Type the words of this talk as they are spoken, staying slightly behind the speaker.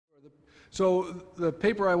So the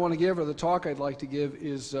paper I want to give, or the talk I'd like to give,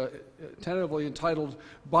 is tentatively entitled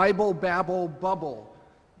Bible, Babel, Bubble,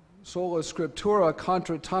 Sola, Scriptura,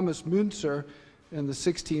 Contra Thomas Müntzer and the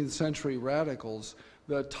 16th Century Radicals.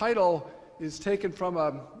 The title is taken from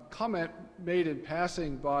a comment made in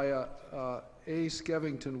passing by A.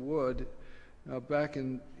 Skevington Wood back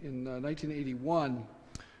in 1981,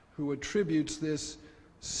 who attributes this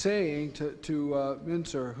saying to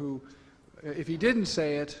Müntzer, who, if he didn't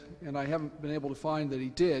say it, and I haven't been able to find that he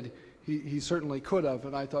did, he certainly could have,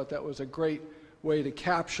 and I thought that was a great way to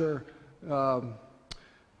capture what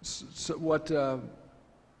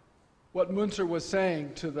Müntzer was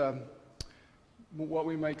saying to what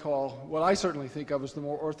we might call, what I certainly think of as the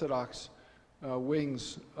more orthodox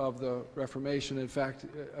wings of the Reformation. In fact,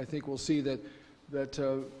 I think we'll see that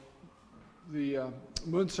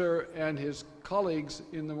Müntzer and his colleagues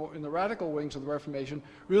in the radical wings of the Reformation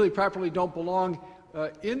really properly don't belong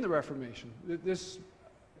in the Reformation.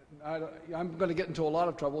 I'm going to get into a lot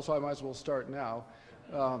of trouble, so I might as well start now.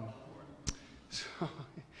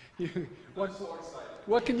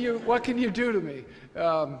 What can you do to me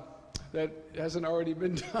that hasn't already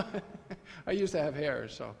been done? I used to have hair,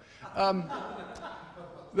 so.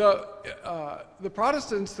 The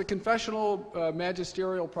Protestants, the confessional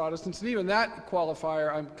magisterial Protestants, and even that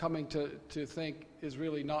qualifier I'm coming to think is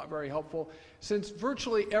really not very helpful, since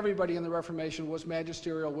virtually everybody in the Reformation was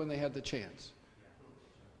magisterial when they had the chance.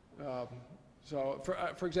 So,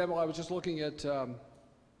 for example, I was just looking at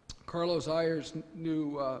Carlos Ayer's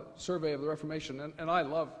new survey of the Reformation, and I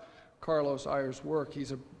love Carlos Ayer's work.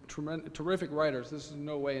 He's a terrific writer. This is in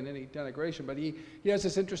no way in any denigration, but he has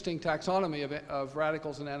this interesting taxonomy of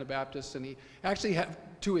radicals and Anabaptists, and he actually,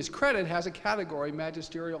 to his credit, has a category,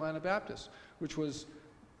 magisterial Anabaptists, which was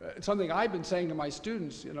something I've been saying to my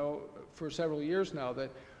students, for several years now,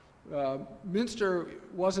 that Müntzer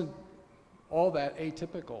wasn't all that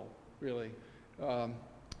atypical, really.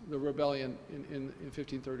 The rebellion in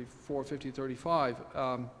 1534, 1535.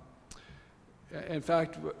 In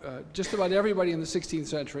fact, just about everybody in the 16th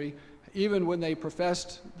century, even when they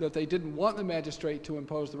professed that they didn't want the magistrate to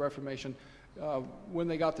impose the Reformation, when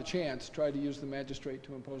they got the chance, tried to use the magistrate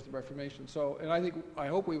to impose the Reformation. So, and I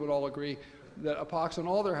hope we would all agree that a pox on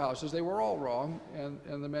all their houses, they were all wrong,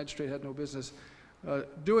 and the magistrate had no business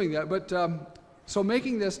doing that. But so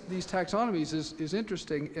making these taxonomies is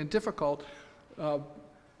interesting and difficult,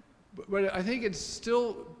 but I think it's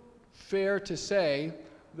still fair to say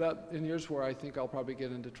that, and here's where I think I'll probably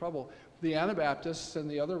get into trouble, the Anabaptists and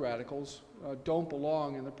the other radicals don't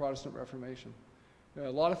belong in the Protestant Reformation. A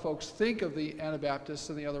lot of folks think of the Anabaptists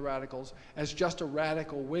and the other radicals as just a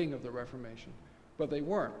radical wing of the Reformation, but they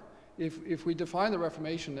weren't. If we define the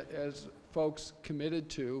Reformation as folks committed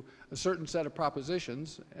to a certain set of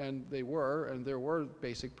propositions, and there were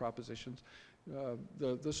basic propositions,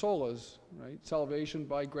 the solas, right? Salvation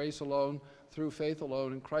by grace alone, through faith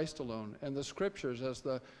alone, in Christ alone, and the Scriptures as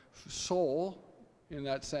the sole, in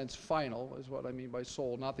that sense, final, is what I mean by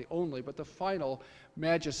sole, not the only, but the final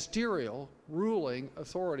magisterial ruling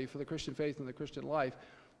authority for the Christian faith and the Christian life.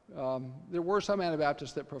 There were some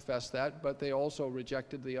Anabaptists that professed that, but they also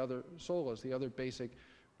rejected the other solas, the other basic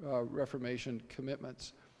Reformation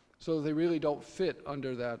commitments. So they really don't fit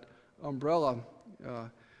under that umbrella.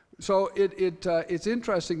 So it's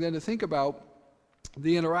interesting then to think about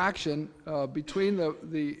the interaction between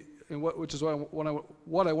which is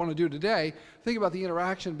what I want to do today. Think about the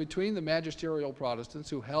interaction between the magisterial Protestants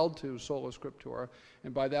who held to sola scriptura,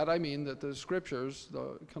 and by that I mean that the Scriptures,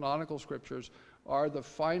 the canonical Scriptures, are the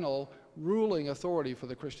final ruling authority for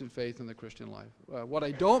the Christian faith and the Christian life. What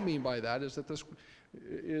I don't mean by that is that this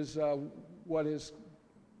is what is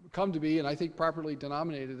come to be, and I think properly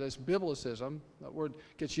denominated as biblicism. That word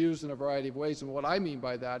gets used in a variety of ways, and what I mean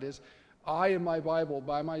by that is I and my Bible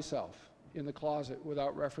by myself in the closet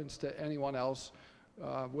without reference to anyone else,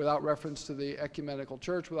 without reference to the ecumenical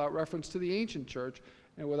church, without reference to the ancient church,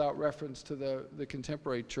 and without reference to the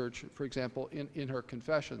contemporary church, for example, in her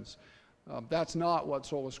confessions. That's not what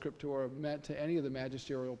sola scriptura meant to any of the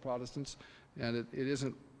magisterial Protestants, and it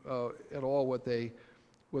isn't at all what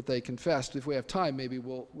they confessed. If we have time, maybe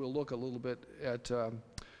we'll look a little bit at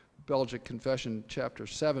Belgic Confession, chapter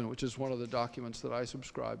 7, which is one of the documents that I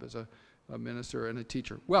subscribe as a minister and a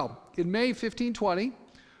teacher. Well, in May 1520,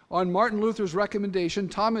 on Martin Luther's recommendation,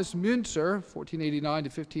 Thomas Müntzer, 1489 to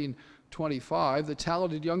 1525, the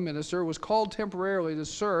talented young minister, was called temporarily to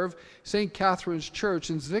serve St. Catherine's Church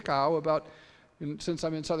in Zwickau. Since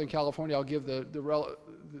I'm in Southern California, I'll give the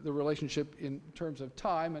relationship in terms of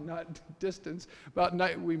time and not distance.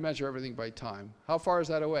 We measure everything by time. How far is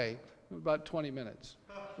that away? About 20 minutes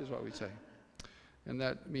is what we say. and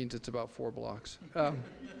that means it's about 4 blocks.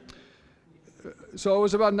 So it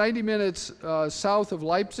was about 90 minutes south of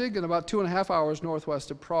Leipzig and about 2.5 hours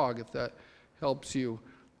northwest of Prague, if that helps you.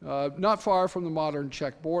 Not far from the modern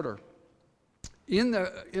Czech border. In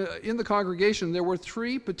the congregation, there were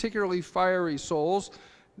 3 particularly fiery souls,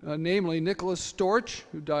 namely Nicholas Storch,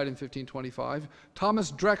 who died in 1525,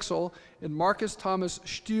 Thomas Drexel, and Marcus Thomas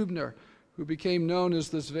Stübner, who became known as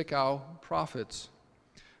the Zwickau prophets.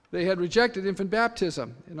 They had rejected infant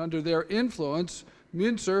baptism, and under their influence,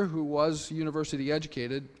 Müntzer, who was university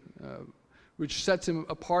educated, which sets him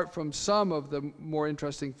apart from some of the more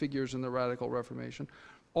interesting figures in the Radical Reformation,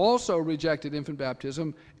 also rejected infant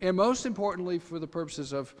baptism, and most importantly for the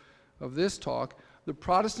purposes of this talk, the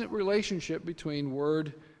Protestant relationship between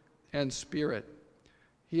Word and Spirit.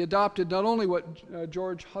 He adopted not only what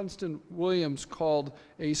George Hunston Williams called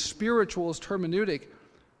a spiritualist hermeneutic,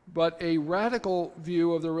 but a radical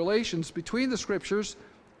view of the relations between the Scriptures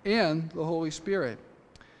and the Holy Spirit.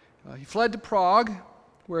 He fled to Prague,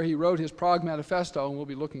 where he wrote his Prague Manifesto, and we'll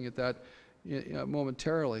be looking at that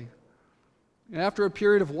momentarily. And after a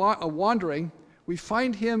period of wandering, we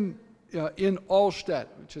find him in Allstedt,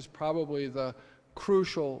 which is probably the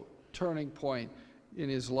crucial turning point in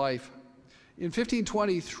his life. In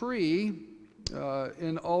 1523,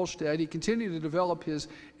 in Allstedt, he continued to develop his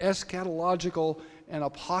eschatological and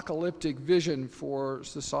apocalyptic vision for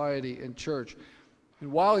society and church.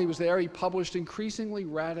 And while he was there, he published increasingly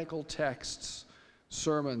radical texts,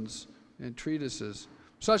 sermons, and treatises,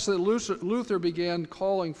 such that Luther began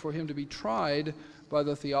calling for him to be tried by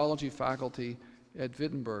the theology faculty at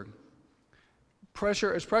Wittenberg.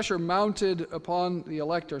 As pressure mounted upon the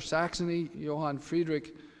Elector Saxony, Johann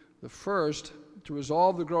Friedrich I, to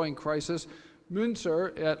resolve the growing crisis,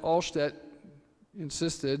 Müntzer at Allstedt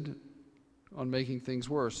insisted on making things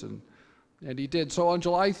worse, and he did. So on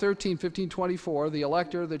July 13, 1524, the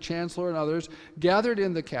Elector, the Chancellor, and others gathered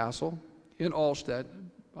in the castle in Allstedt,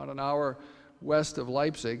 about an hour west of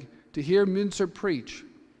Leipzig, to hear Müntzer preach.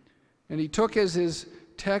 And he took as his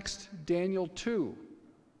text Daniel 2.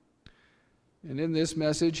 And in this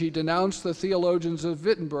message, he denounced the theologians of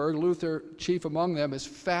Wittenberg, Luther chief among them, as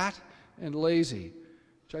fat and lazy,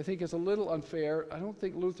 which I think is a little unfair. I don't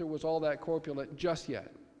think Luther was all that corpulent just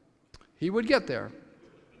yet. He would get there,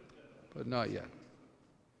 but not yet.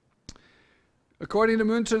 According to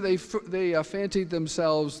Müntzer, they fancied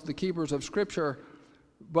themselves the keepers of Scripture,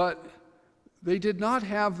 but they did not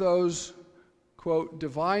have those, quote,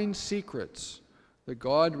 divine secrets that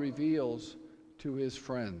God reveals to his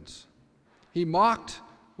friends. He mocked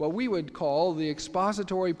what we would call the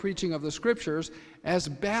expository preaching of the Scriptures as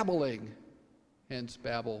babbling, hence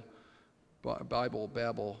Babel, Bible,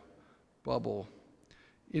 babble, bubble,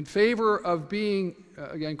 in favor of being,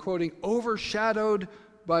 again quoting, overshadowed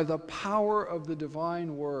by the power of the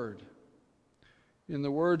divine word. In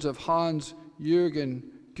the words of Hans Jürgen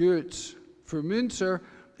Goetz, for Müntzer,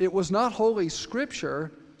 it was not Holy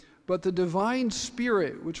Scripture, but the divine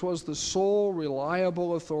Spirit, which was the sole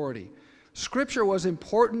reliable authority. Scripture was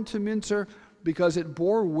important to Müntzer because it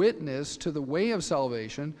bore witness to the way of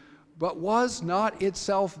salvation, but was not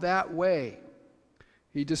itself that way.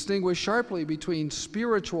 He distinguished sharply between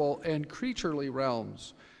spiritual and creaturely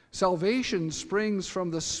realms. Salvation springs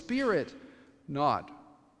from the Spirit, not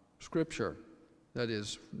Scripture. That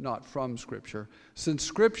is, not from Scripture, since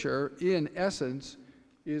Scripture, in essence,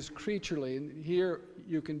 is creaturely. And here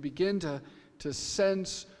you can begin to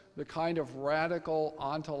sense the kind of radical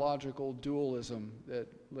ontological dualism that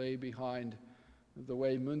lay behind the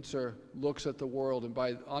way Müntzer looks at the world. And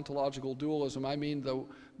by ontological dualism, I mean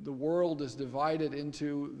the world is divided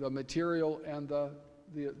into the material and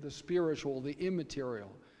the spiritual, the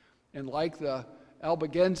immaterial. And like the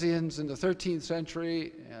Albigensians in the 13th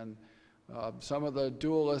century and some of the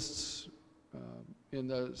dualists in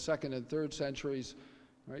the 2nd and 3rd centuries,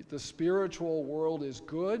 right, the spiritual world is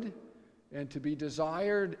good and to be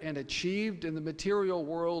desired and achieved, and the material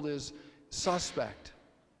world is suspect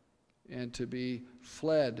and to be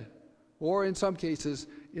fled, or in some cases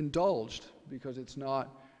indulged, because it's not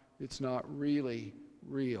really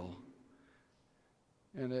real.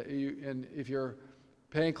 And if you're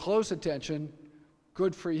paying close attention,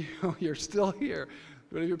 good for you, you're still here.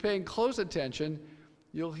 But if you're paying close attention,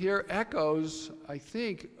 you'll hear echoes, I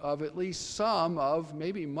think, of at least some of,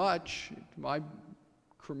 maybe much, my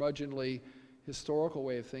curmudgeonly historical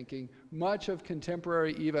way of thinking, much of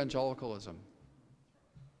contemporary evangelicalism.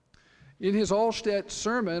 In his Allstedt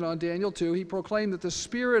sermon on Daniel 2, he proclaimed that the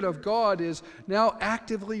Spirit of God is now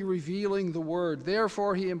actively revealing the Word.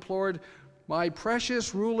 Therefore, he implored, "My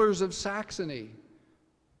precious rulers of Saxony."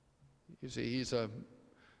 You see, he's a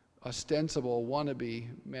ostensible, wannabe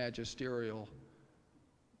magisterial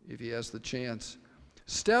if he has the chance.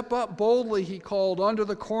 Step up boldly, he called, under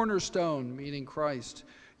the cornerstone, meaning Christ.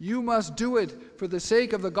 You must do it for the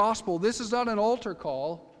sake of the gospel. This is not an altar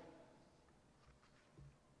call.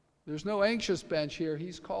 There's no anxious bench here.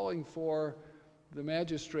 He's calling for the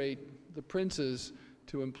magistrate, the princes,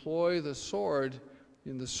 to employ the sword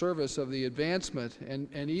in the service of the advancement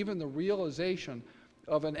and even the realization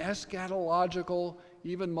of an eschatological,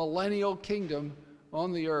 even millennial kingdom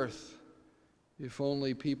on the earth, if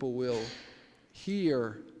only people will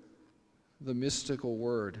hear the mystical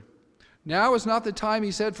word. Now is not the time,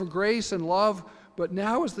 he said, for grace and love, but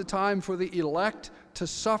now is the time for the elect to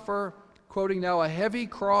suffer, quoting now, a heavy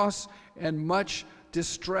cross and much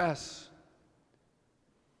distress.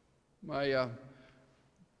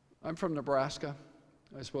 I'm from Nebraska.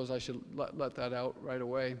 I suppose I should let that out right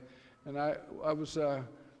away. And I was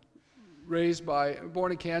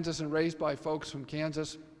born in Kansas and raised by folks from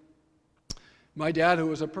Kansas. My dad, who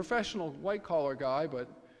was a professional white-collar guy,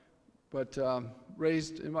 but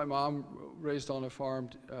my mom raised on a farm,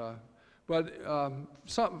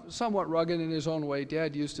 somewhat rugged in his own way.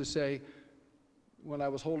 Dad used to say, when I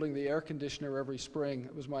was holding the air conditioner every spring,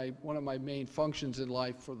 it was one of my main functions in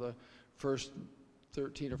life for the first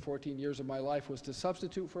 13 or 14 years of my life, was to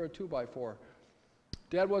substitute for a 2x4.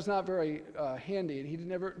 Dad was not very handy, and he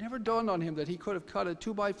never dawned on him that he could have cut a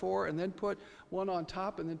 2x4 and then put one on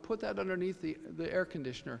top and then put that underneath the air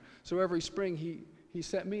conditioner. So every spring he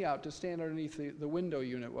sent me out to stand underneath the window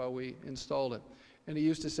unit while we installed it. And he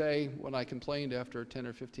used to say, when I complained after 10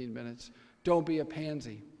 or 15 minutes, don't be a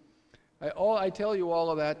pansy. I tell you all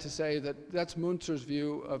of that to say that that's Müntzer's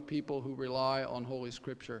view of people who rely on Holy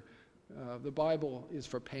Scripture. The Bible is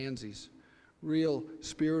for pansies. Real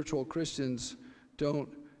spiritual Christians don't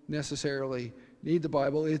necessarily need the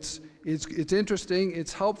Bible. It's interesting,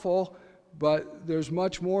 it's helpful, but there's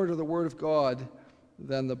much more to the Word of God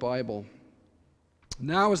than the Bible.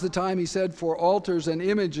 Now is the time, he said, for altars and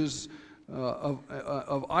images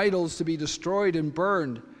of idols to be destroyed and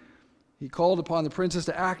burned. He called upon the princes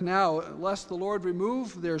to act now, lest the Lord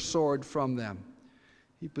remove their sword from them.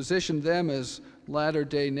 He positioned them as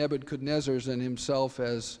latter-day Nebuchadnezzars and himself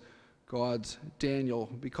as God's Daniel,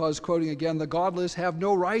 because, quoting again, the godless have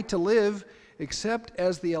no right to live except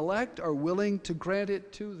as the elect are willing to grant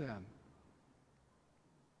it to them.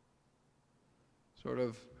 Sort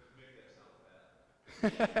of.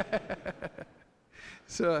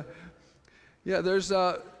 So, yeah, there's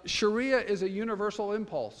Sharia is a universal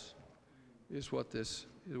impulse, is what this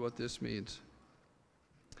means.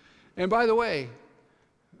 And by the way,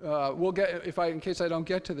 we'll get, in case I don't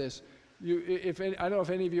get to this, I don't know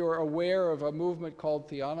if any of you are aware of a movement called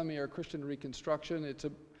theonomy or Christian Reconstruction.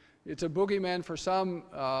 It's a boogeyman for some,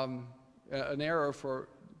 an error for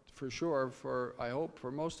sure, I hope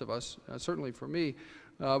for most of us, certainly for me.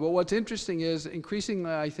 But what's interesting is,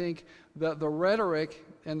 increasingly, I think, that the rhetoric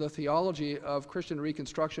and the theology of Christian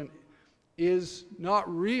Reconstruction is not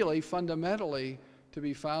really fundamentally to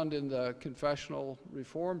be found in the confessional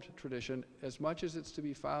Reformed tradition as much as it's to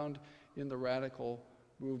be found in the radical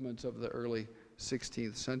movements of the early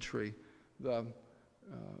 16th century. The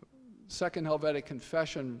Second Helvetic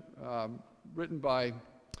Confession, written by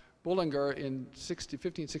Bullinger in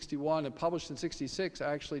 1561 and published in 66,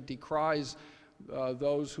 actually decries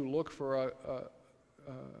those who look for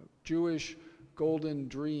Jewish golden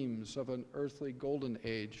dreams of an earthly golden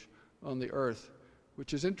age on the earth,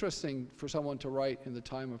 which is interesting for someone to write in the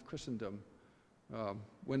time of Christendom,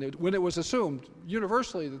 when it was assumed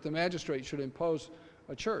universally that the magistrate should impose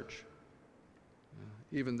a church.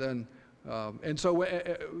 Even then, and so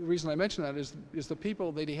the reason I mention that is the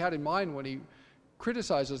people that he had in mind when he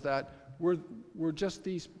criticizes that were just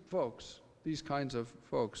these folks, these kinds of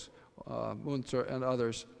folks, Müntzer and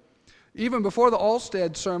others. Even before the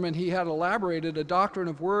Alstead sermon, he had elaborated a doctrine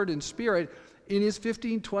of word and spirit in his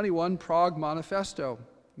 1521 Prague manifesto,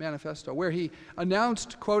 where he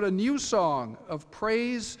announced, quote, a new song of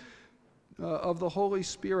praise of the Holy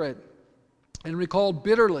Spirit, and recalled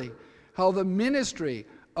bitterly how the ministry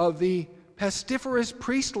of the pestiferous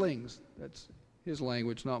priestlings, that's his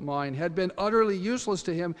language, not mine, had been utterly useless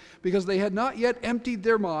to him because they had not yet emptied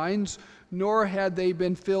their minds, nor had they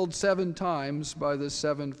been filled 7 times by the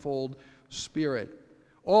sevenfold Spirit.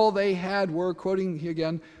 All they had were, quoting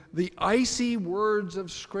again, the icy words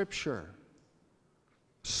of Scripture,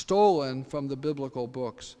 stolen from the biblical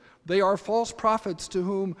books. They are false prophets to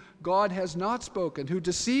whom God has not spoken, who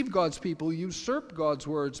deceive God's people, usurp God's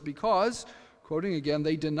words, because, quoting again,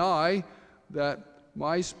 they deny that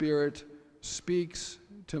my Spirit speaks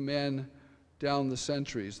to men down the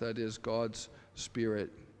centuries, that is, God's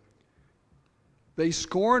Spirit They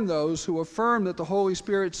scorn those who affirm that the Holy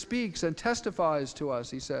Spirit speaks and testifies to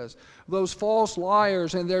us, he says. Those false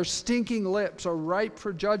liars and their stinking lips are ripe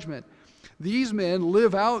for judgment. These men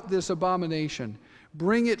live out this abomination,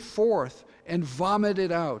 bring it forth, and vomit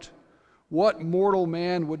it out. What mortal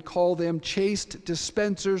man would call them chaste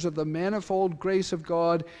dispensers of the manifold grace of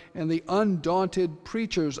God and the undaunted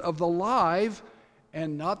preachers of the live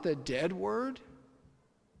and not the dead word?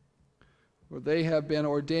 For they have been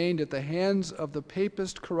ordained at the hands of the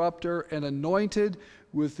papist corrupter and anointed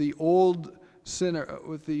with the old sinner,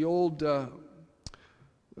 with the old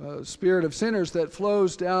spirit of sinners that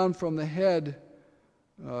flows down from the head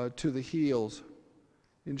to the heels.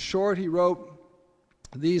 In short, he wrote,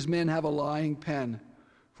 these men have a lying pen,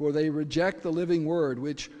 for they reject the living word,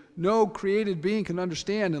 which no created being can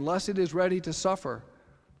understand unless it is ready to suffer.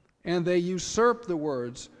 And they usurp the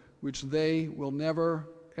words which they will never,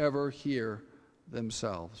 ever hear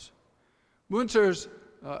themselves. Müntzer's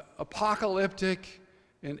apocalyptic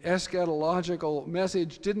and eschatological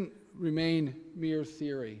message didn't remain mere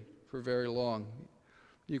theory for very long.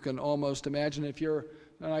 You can almost imagine and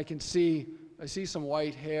I see some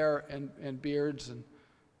white hair and beards,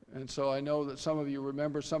 and so I know that some of you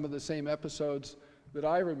remember some of the same episodes that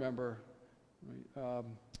I remember.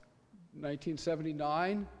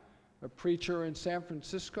 1979, a preacher in San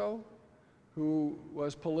Francisco who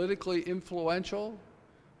was politically influential,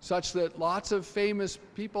 such that lots of famous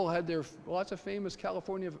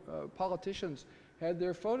California politicians had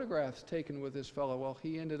their photographs taken with this fellow. Well,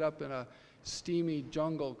 he ended up in a steamy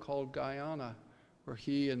jungle called Guyana, where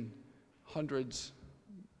he and hundreds,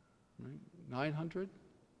 900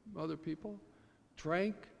 other people,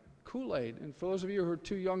 drank Kool-Aid. And for those of you who are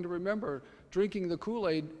too young to remember, drinking the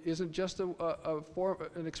Kool-Aid isn't just an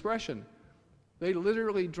expression. They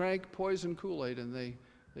literally drank poison Kool-Aid and they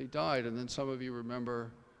died. And then some of you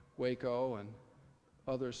remember Waco and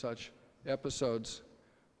other such episodes.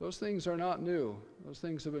 Those things are not new. Those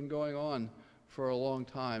things have been going on for a long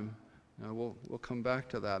time. We'll come back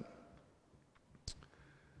to that.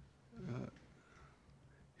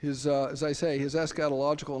 As I say, his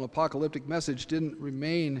eschatological and apocalyptic message didn't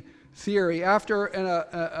remain theory. After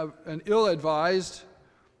an ill-advised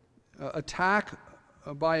attack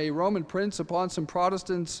by a Roman prince upon some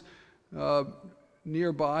Protestants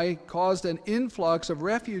nearby caused an influx of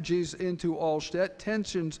refugees into Allstedt.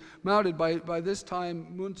 Tensions mounted. By this time,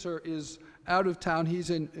 Müntzer is out of town. He's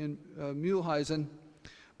in Mühlhausen.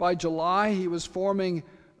 By July, he was forming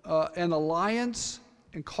an alliance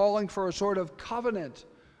and calling for a sort of covenant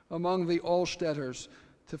among the Allstetters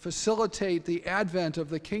to facilitate the advent of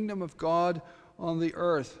the kingdom of God on the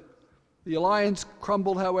earth. The alliance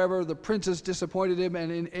crumbled, however. The princes disappointed him,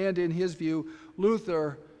 and in his view,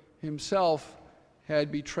 Luther himself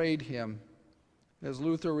had betrayed him. As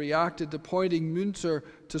Luther reacted to pointing Müntzer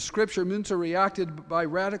to Scripture, Müntzer reacted by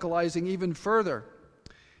radicalizing even further.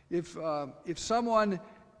 If someone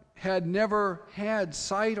had never had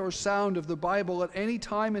sight or sound of the Bible at any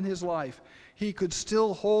time in his life, he could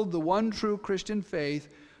still hold the one true Christian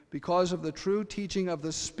faith because of the true teaching of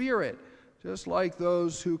the Spirit, just like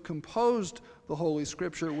those who composed the Holy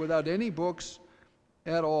Scripture without any books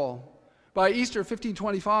at all. By Easter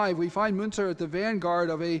 1525, we find Müntzer at the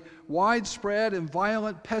vanguard of a widespread and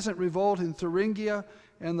violent peasant revolt in Thuringia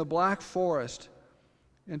and the Black Forest.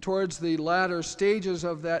 And towards the latter stages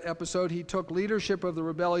of that episode, he took leadership of the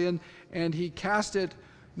rebellion, and he cast it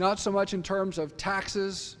not so much in terms of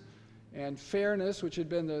taxes and fairness, which had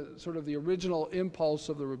been the original impulse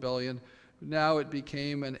of the rebellion. Now it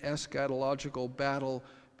became an eschatological battle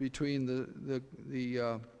between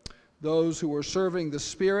those who were serving the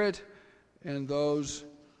Spirit and those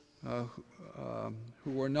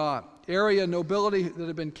who were not. Area nobility that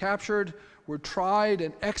had been captured were tried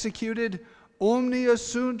and executed. Omnia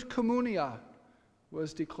sunt communia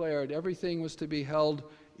was declared. Everything was to be held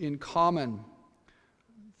in common.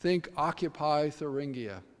 Think Occupy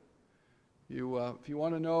Thuringia. If you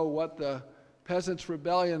want to know what the Peasants'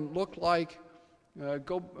 Rebellion looked like,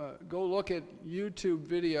 go look at YouTube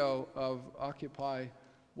video of Occupy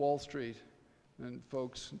Wall Street and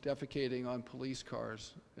folks defecating on police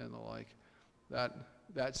cars and the like.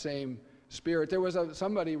 That same spirit. There was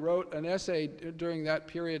somebody wrote an essay during that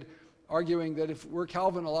period arguing that if were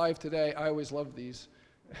Calvin alive today, I always loved these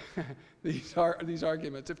these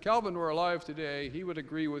arguments. If Calvin were alive today, he would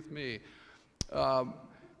agree with me.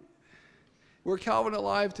 Were Calvin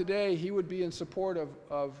alive today, he would be in support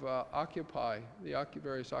of Occupy, the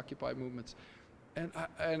various Occupy movements.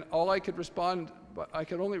 And all I could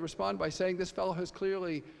only respond by saying this fellow has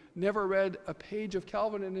clearly never read a page of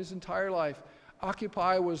Calvin in his entire life.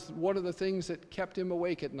 Occupy was one of the things that kept him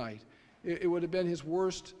awake at night. it would have been his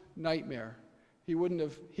worst nightmare. He wouldn't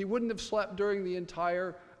have slept during the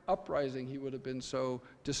entire uprising. He would have been so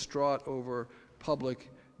distraught over public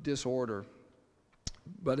disorder.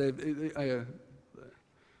 But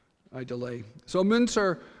I delay. So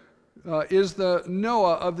Müntzer is the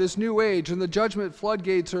Noah of this new age, and the judgment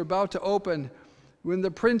floodgates are about to open. When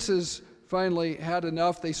the princes finally had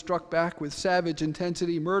enough, they struck back with savage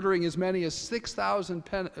intensity, murdering as many as 6,000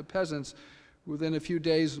 peasants within a few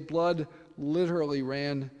days. Blood literally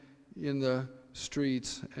ran in the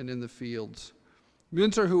streets and in the fields.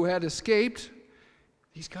 Müntzer, who had escaped,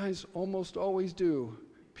 these guys almost always do.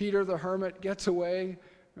 Peter the hermit gets away.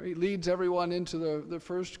 He leads everyone into the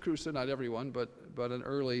first crusade, not everyone, but an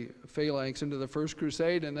early phalanx into the first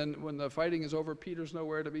crusade, and then when the fighting is over, Peter's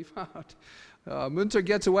nowhere to be found. Müntzer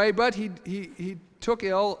gets away, but he took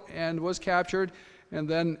ill and was captured, and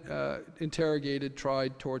then interrogated,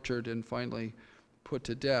 tried, tortured, and finally put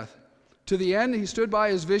to death. To the end, he stood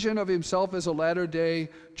by his vision of himself as a latter-day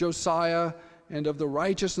Josiah and of the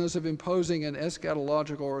righteousness of imposing an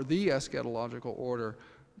eschatological or the eschatological order.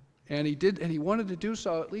 And he wanted to do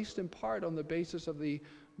so, at least in part, on the basis of the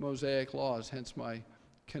Mosaic laws, hence my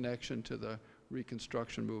connection to the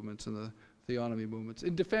Reconstruction movements and the theonomy movements.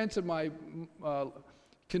 In defense of my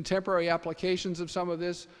contemporary applications of some of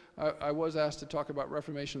this, I was asked to talk about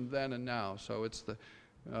Reformation then and now. So it's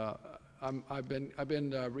I've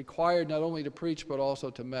been required not only to preach but also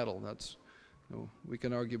to meddle. We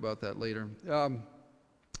can argue about that later.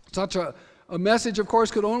 Such a message, of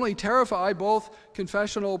course, could only terrify both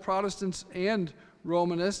confessional Protestants and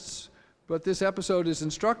Romanists, but this episode is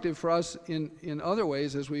instructive for us in other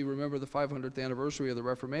ways as we remember the 500th anniversary of the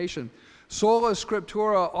Reformation. Sola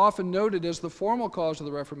Scriptura, often noted as the formal cause of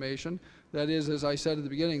the Reformation, that is, as I said at the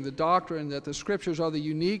beginning, the doctrine that the Scriptures are the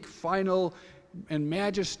unique, final, and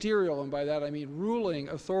magisterial, and by that I mean ruling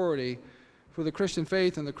authority for the Christian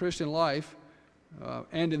faith and the Christian life,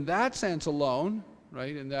 and in that sense alone,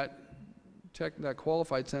 right, in that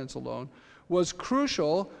qualified sense alone, was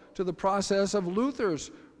crucial to the process of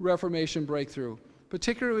Luther's Reformation breakthrough,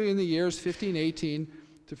 particularly in the years 1518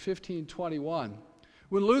 to 1521.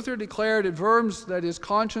 When Luther declared at Worms that his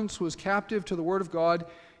conscience was captive to the Word of God,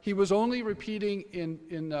 he was only repeating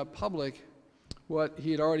in public what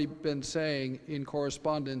he had already been saying in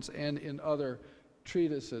correspondence and in other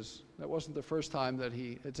treatises. That wasn't the first time that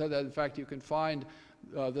he had said that. In fact, you can find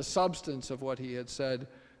the substance of what he had said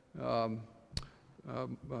a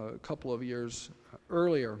couple of years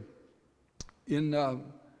earlier,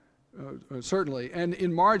 certainly. And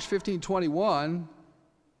in March 1521,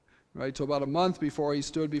 right, so about a month before he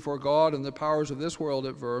stood before God and the powers of this world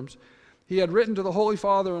at Worms, he had written to the Holy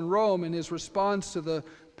Father in Rome in his response to the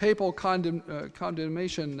papal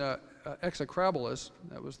condemnation execrabilis.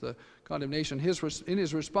 That was the condemnation. In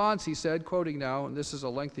his response, he said, quoting now, and this is a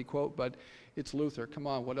lengthy quote, but it's Luther. Come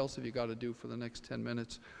on, what else have you got to do for the next 10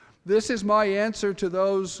 minutes? This is my answer to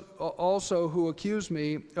those also who accuse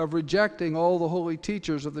me of rejecting all the holy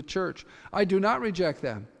teachers of the church. I do not reject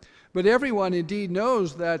them, but everyone indeed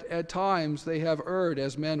knows that at times they have erred,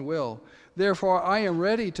 as men will. Therefore, I am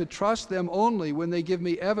ready to trust them only when they give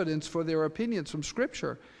me evidence for their opinions from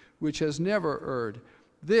Scripture, which has never erred.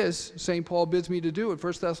 This, St. Paul bids me to do at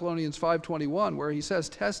 1 Thessalonians 5:21, where he says,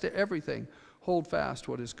 test everything, hold fast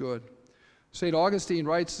what is good. St. Augustine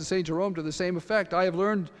writes to St. Jerome to the same effect, I have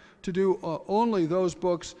learned to do only those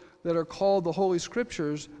books that are called the Holy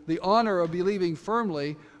Scriptures, the honor of believing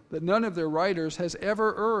firmly that none of their writers has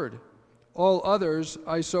ever erred. All others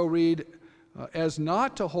I so read as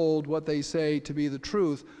not to hold what they say to be the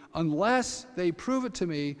truth, unless they prove it to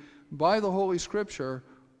me by the Holy Scripture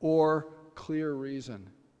or clear reason.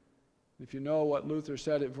 If you know what Luther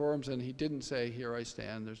said at Worms, and he didn't say, here I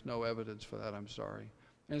stand, there's no evidence for that, I'm sorry.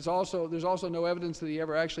 And there's also no evidence that he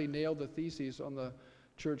ever actually nailed the theses on the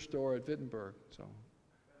church door at Wittenberg. So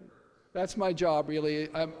that's my job, really.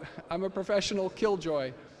 I'm a professional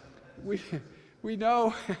killjoy. We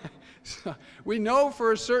know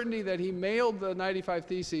for a certainty that he mailed the 95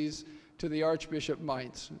 Theses to the Archbishop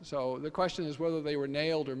Mainz. So the question is whether they were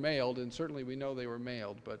nailed or mailed, and certainly we know they were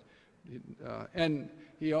mailed. But and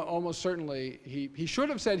he almost certainly he should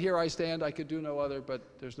have said, "Here I stand, I could do no other,"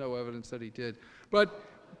 but there's no evidence that he did. But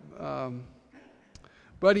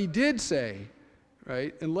he did say,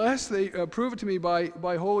 right, unless they prove it to me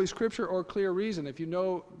by Holy Scripture or clear reason. If you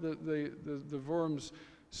know the Worms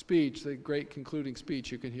speech, the great concluding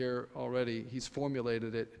speech, you can hear already, he's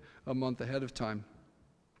formulated it a month ahead of time.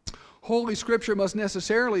 Holy Scripture must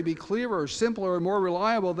necessarily be clearer, simpler, and more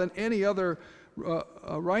reliable than any other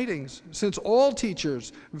writings. Since all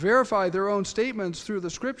teachers verify their own statements through the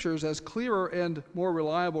Scriptures as clearer and more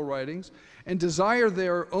reliable writings, and desire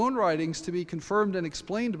their own writings to be confirmed and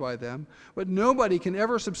explained by them, but nobody can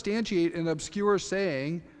ever substantiate an obscure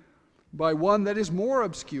saying by one that is more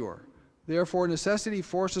obscure. Therefore, necessity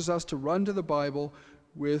forces us to run to the Bible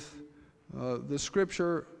with the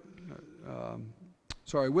Scripture,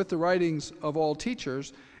 with the writings of all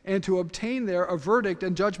teachers, and to obtain there a verdict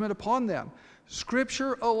and judgment upon them.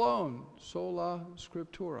 Scripture alone, Sola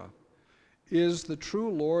Scriptura, is the true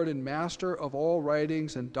Lord and Master of all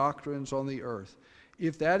writings and doctrines on the earth.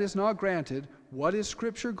 If that is not granted, what is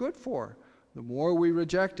Scripture good for? The more we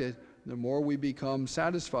reject it, the more we become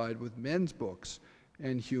satisfied with men's books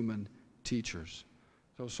and human teachers.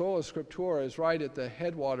 So Sola Scriptura is right at the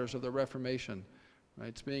headwaters of the Reformation. Right?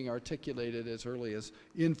 It's being articulated as early as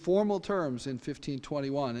in formal terms in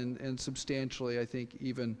 1521 and substantially, I think,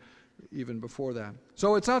 even before that.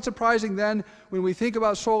 So it's not surprising then when we think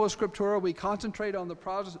about Sola Scriptura, we concentrate on the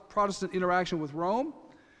Protestant interaction with Rome,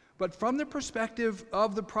 but from the perspective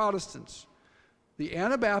of the Protestants, the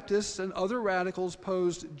Anabaptists and other radicals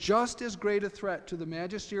posed just as great a threat to the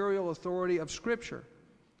magisterial authority of Scripture.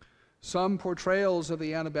 Some portrayals of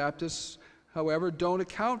the Anabaptists, however, don't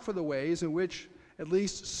account for the ways in which at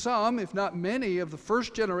least some, if not many, of the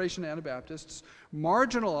first-generation Anabaptists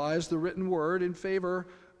marginalized the written word in favor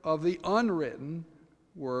of the unwritten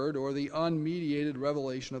word or the unmediated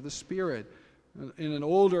revelation of the Spirit. In an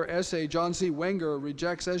older essay, John C. Wenger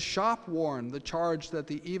rejects as shop-worn the charge that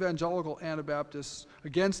the evangelical Anabaptists,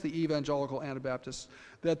 against the evangelical Anabaptists,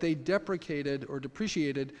 that they deprecated or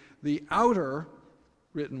depreciated the outer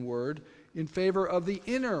written word in favor of the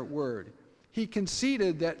inner word. He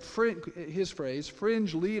conceded that, his phrase,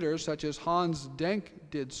 fringe leaders such as Hans Denk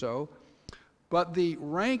did so, but the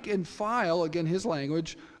rank and file, again his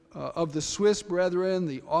language, of the Swiss Brethren,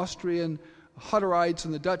 the Austrian Hutterites,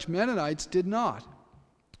 and the Dutch Mennonites did not.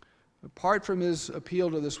 Apart from his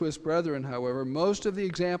appeal to the Swiss Brethren, however, most of the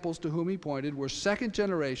examples to whom he pointed were second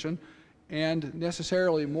generation and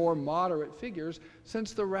necessarily more moderate figures,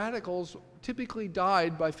 since the radicals typically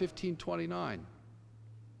died by 1529.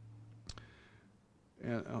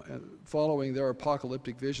 And following their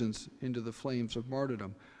apocalyptic visions into the flames of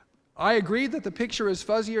martyrdom. I agree that the picture is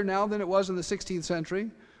fuzzier now than it was in the 16th century,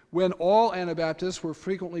 when all Anabaptists were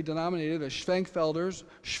frequently denominated as Schwenkfelders,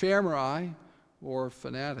 Schwärmerei, or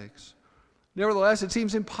fanatics. Nevertheless, it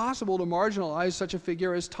seems impossible to marginalize such a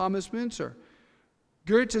figure as Thomas Müntzer.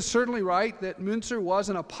 Goetz is certainly right that Müntzer was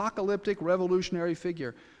an apocalyptic revolutionary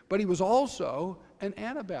figure, but he was also an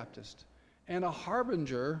Anabaptist and a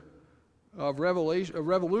harbinger of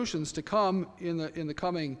revolutions to come in the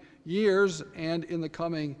coming years and in the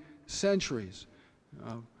coming centuries.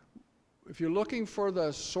 If you're looking for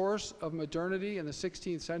the source of modernity in the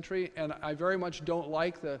 16th century, and I very much don't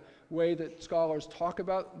like the way that scholars talk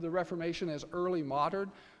about the Reformation as early modern,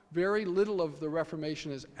 very little of the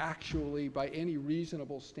Reformation is actually, by any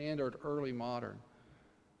reasonable standard, early modern.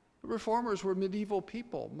 The Reformers were medieval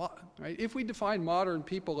people. Right? If we define modern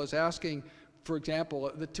people as asking, for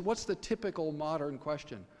example, what's the typical modern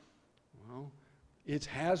question? Well, it's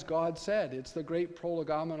has God said? It's the great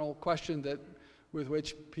prolegamental question with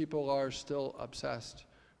which people are still obsessed,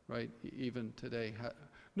 right? Even today.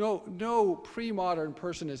 No pre-modern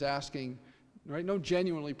person is asking, right? No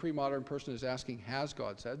genuinely pre-modern person is asking, has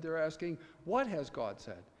God said? They're asking, what has God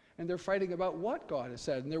said? And they're fighting about what God has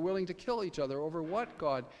said, and they're willing to kill each other over what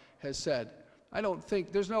God has said. I don't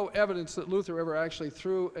think, there's no evidence that Luther ever actually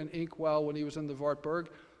threw an inkwell when he was in the Wartburg,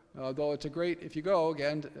 though it's a great, if you go,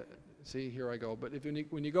 again, see, here I go, but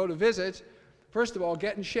when you go to visit, first of all,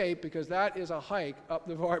 get in shape, because that is a hike up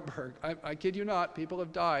the Wartburg. I kid you not, people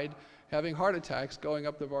have died having heart attacks going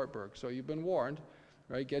up the Wartburg, so you've been warned,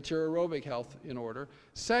 right? Get your aerobic health in order.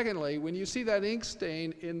 Secondly, when you see that ink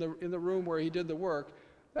stain in the room where he did the work,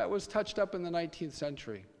 that was touched up in the 19th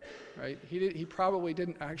century, right? He probably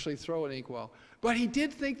didn't actually throw an inkwell, but he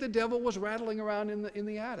did think the devil was rattling around in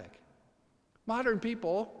the attic. Modern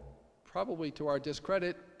people, probably to our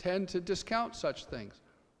discredit, tend to discount such things.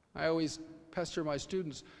 I always pester my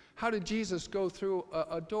students, how did Jesus go through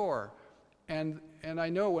a door? And I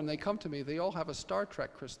know when they come to me, they all have a Star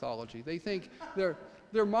Trek Christology. They think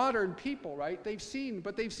they're modern people, right? They've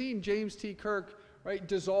seen James T. Kirk, right,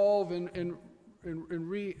 dissolve and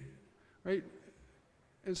right?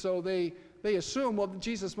 And so they assume, well,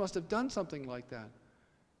 Jesus must have done something like that.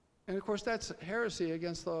 And of course, that's heresy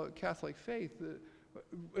against the Catholic faith.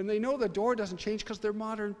 And they know the door doesn't change because they're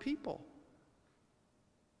modern people.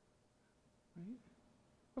 Right?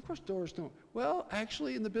 Of course, doors don't. Well,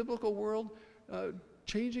 actually, in the biblical world,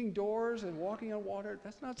 changing doors and walking on water,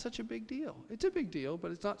 that's not such a big deal. It's a big deal,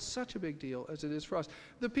 but it's not such a big deal as it is for us.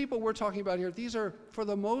 The people we're talking about here, these are, for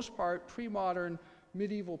the most part, pre-modern,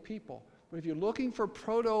 medieval people. But if you're looking for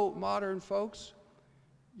proto-modern folks,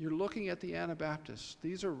 you're looking at the Anabaptists.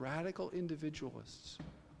 These are radical individualists.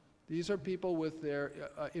 These are people with their,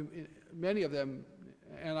 many of them,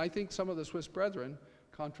 and I think some of the Swiss brethren,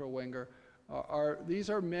 Contra, these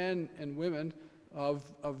are men and women of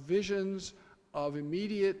visions, of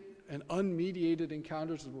immediate and unmediated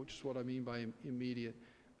encounters, which is what I mean by immediate.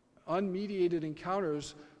 Unmediated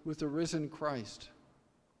encounters with the risen Christ.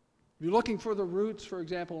 If you're looking for the roots, for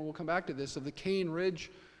example, and we'll come back to this, of the Cane Ridge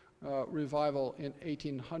revival in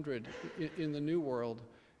 1800 in the New World,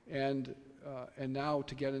 and now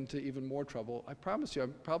to get into even more trouble, I promise you,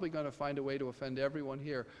 I'm probably going to find a way to offend everyone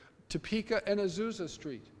here. Topeka and Azusa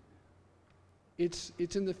Street. It's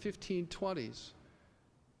in the 1520s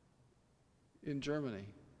in Germany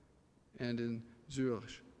and in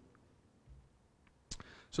Zurich.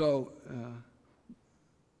 So,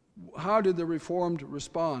 how did the Reformed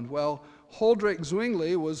respond? Well, Huldrych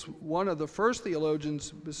Zwingli was one of the first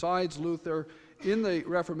theologians besides Luther in the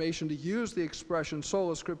Reformation to use the expression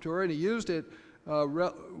sola scriptura, and he used it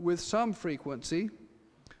with some frequency.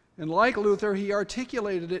 And like Luther, he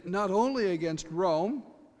articulated it not only against Rome,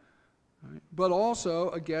 right, but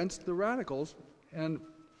also against the radicals and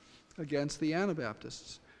against the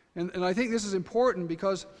Anabaptists. And I think this is important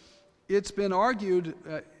because it's been argued,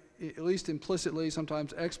 at least implicitly,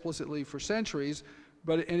 sometimes explicitly, for centuries,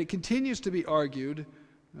 and it continues to be argued.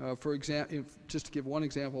 For example, just to give one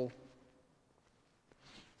example,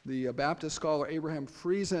 the Baptist scholar Abraham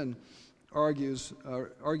Friesen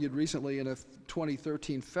argued recently in a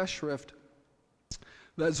 2013 Festschrift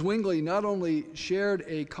that Zwingli not only shared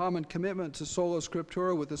a common commitment to sola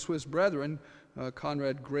scriptura with the Swiss brethren,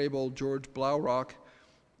 Conrad Grebel, George Blaurock,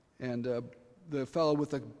 and the fellow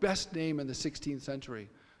with the best name in the 16th century,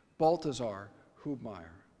 Balthasar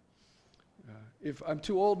Hubmaier. If I'm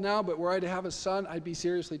too old now, but were I to have a son, I'd be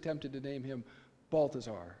seriously tempted to name him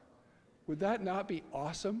Balthasar. Would that not be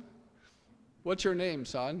awesome? What's your name,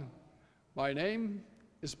 son? My name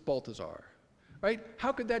is Balthasar. Right?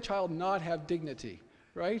 How could that child not have dignity?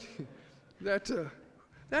 Right? That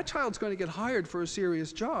child's going to get hired for a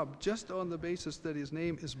serious job just on the basis that his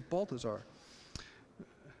name is Balthasar.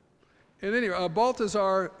 And anyway,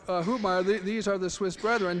 Balthasar Hubmaier, these are the Swiss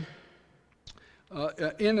brethren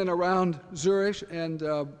in and around Zurich, and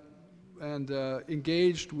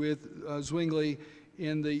engaged with Zwingli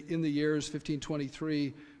in the years 1523,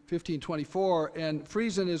 1524. And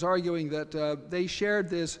Friesen is arguing that they shared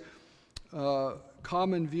this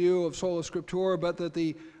common view of sola scriptura, but that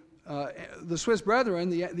the Swiss brethren,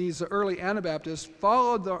 these early Anabaptists,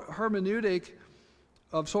 followed the hermeneutic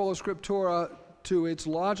of sola scriptura to its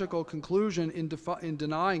logical conclusion in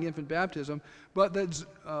denying infant baptism, but that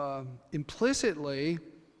implicitly,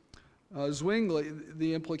 Zwingli,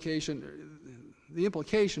 the implication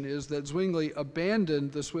is that Zwingli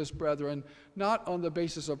abandoned the Swiss brethren not on the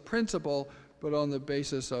basis of principle, but on the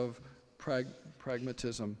basis of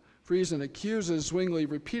pragmatism. Friesen accuses Zwingli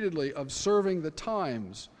repeatedly of serving the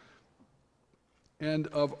times, and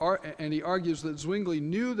he argues that Zwingli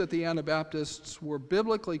knew that the Anabaptists were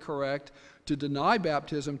biblically correct to deny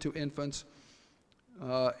baptism to infants,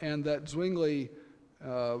 and that Zwingli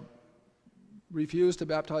refused to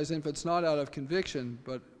baptize infants not out of conviction,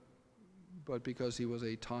 but because he was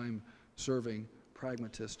a time-serving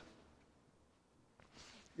pragmatist.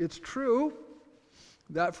 It's true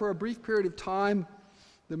that for a brief period of time,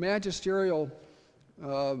 the magisterial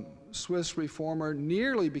Swiss reformer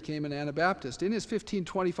nearly became an Anabaptist. In his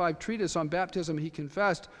 1525 treatise on baptism, he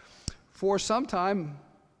confessed, "For some time,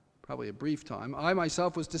 probably a brief time, I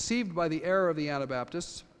myself was deceived by the error of the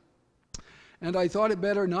Anabaptists, and I thought it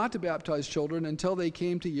better not to baptize children until they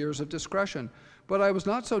came to years of discretion. But I was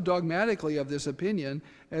not so dogmatically of this opinion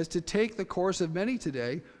as to take the course of many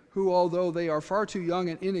today, who, although they are far too young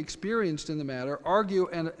and inexperienced in the matter, argue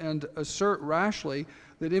and assert rashly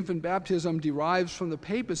that infant baptism derives from the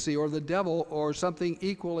papacy or the devil or something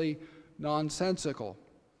equally nonsensical."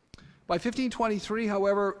 By 1523,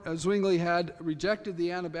 however, Zwingli had rejected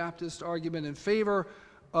the Anabaptist argument in favor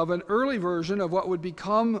of an early version of what would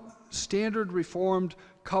become standard Reformed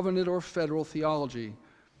covenant or federal theology.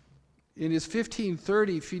 In his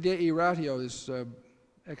 1530 Fidei Ratio, his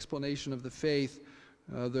explanation of the faith,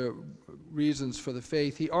 the reasons for the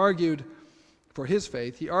faith, he argued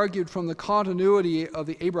from the continuity of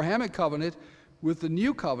the Abrahamic covenant with the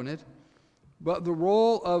new covenant, but the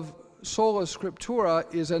role of sola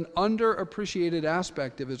scriptura is an underappreciated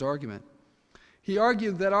aspect of his argument. He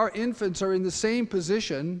argued that our infants are in the same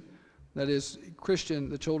position, that is,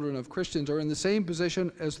 the children of Christians are in the same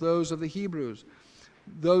position as those of the Hebrews.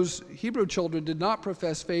 Those Hebrew children did not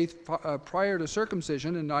profess faith prior to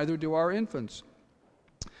circumcision, and neither do our infants.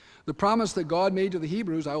 The promise that God made to the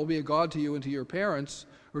Hebrews, I will be a God to you and to your parents,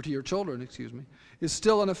 or to your children, is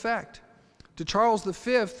still in effect. To Charles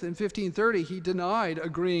V in 1530, he denied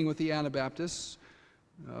agreeing with the Anabaptists.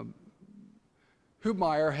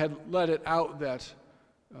 Hubmaier had let it out that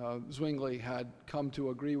Zwingli had come to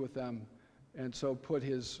agree with them, and so put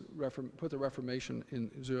the Reformation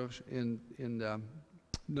in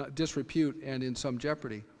disrepute and in some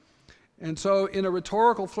jeopardy. And so, in a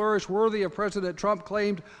rhetorical flourish worthy of President Trump,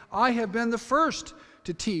 claimed, "I have been the first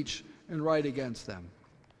to teach and write against them."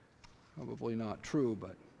 Probably not true,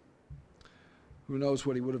 but who knows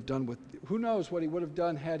what he would have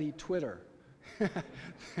done had he Twitter.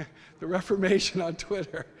 The Reformation on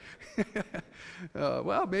Twitter.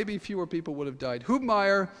 Well, maybe fewer people would have died.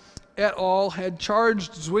 Hubmaier et al. Had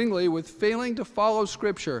charged Zwingli with failing to follow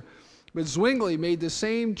Scripture, but Zwingli made the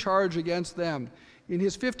same charge against them. In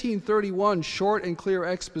his 1531 short and clear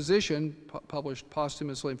exposition, published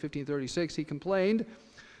posthumously in 1536, he complained,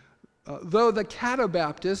 though the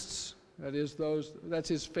Catabaptists, that's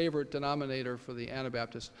his favorite denominator for the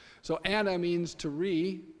Anabaptists. So ana means to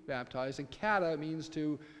re-baptize, and cata means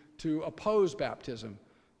to oppose baptism.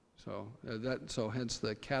 So hence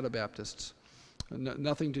the Catabaptists.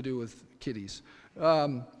 Nothing to do with kitties.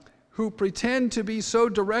 Who pretend to be so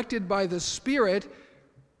directed by the Spirit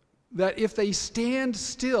that if they stand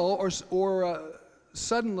still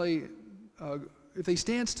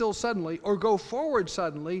suddenly or go forward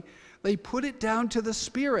suddenly, they put it down to the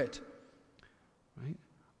Spirit. Right?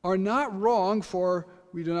 Are not wrong, for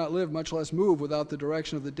we do not live, much less move, without the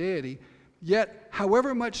direction of the deity. Yet,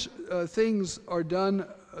 however much things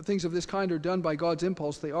of this kind are done by God's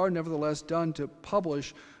impulse, they are nevertheless done to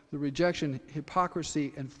publish the rejection,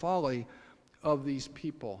 hypocrisy, and folly of these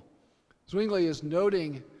people. Zwingli is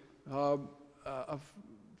noting a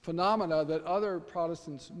phenomena that other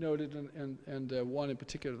Protestants noted, and one in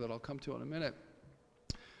particular that I'll come to in a minute,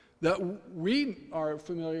 that we are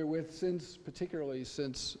familiar with particularly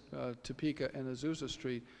since Topeka and Azusa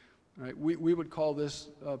Street. Right? We would call this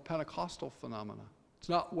a Pentecostal phenomena. It's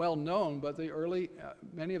not well known, but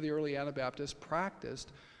many of the early Anabaptists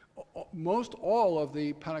practiced most all of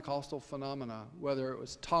the Pentecostal phenomena, whether it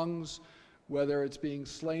was tongues, whether it's being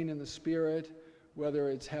slain in the Spirit, whether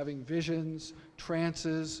it's having visions,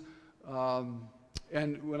 trances,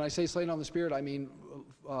 and when I say slain on the Spirit, I mean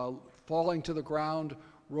falling to the ground,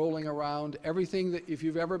 rolling around, everything that, if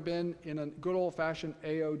you've ever been in a good old-fashioned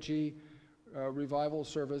AOG revival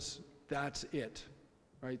service, that's it,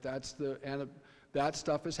 right? That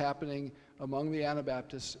stuff is happening among the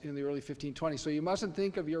Anabaptists in the early 1520s. So you mustn't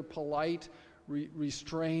think of your polite,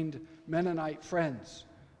 restrained Mennonite friends.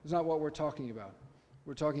 That's not what we're talking about.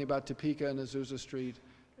 We're talking about Topeka and Azusa Street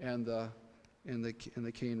and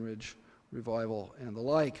the Cane Ridge revival and the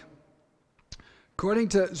like. According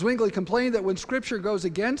to Zwingli, complained that when Scripture goes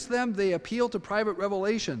against them, they appeal to private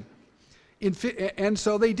revelation. And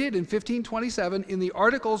so they did in 1527 in the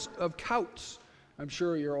Articles of Coutts. I'm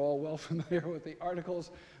sure you're all well familiar with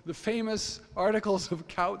the famous Articles of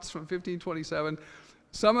Coutts from 1527.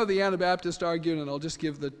 Some of the Anabaptists argued, and I'll just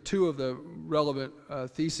give the two of the relevant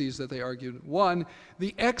theses that they argued. One,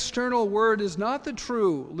 the external word is not the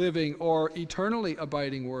true, living, or eternally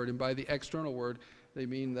abiding word. And by the external word, they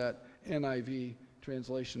mean that NIV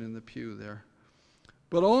translation in the pew there.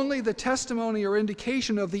 But only the testimony or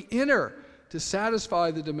indication of the inner to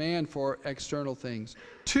satisfy the demand for external things.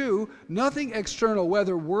 Two, nothing external,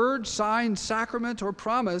 whether word, sign, sacrament, or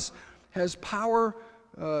promise, has power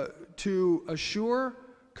to assure,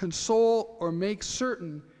 console, or make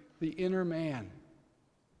certain the inner man.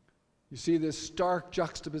 You see this stark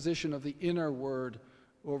juxtaposition of the inner word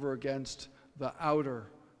over against the outer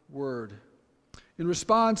word. In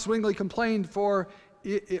response, Zwingli complained, for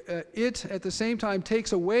it at the same time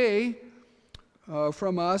takes away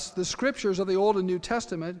from us the scriptures of the Old and New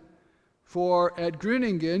Testament, for at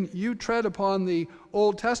Grüningen you tread upon the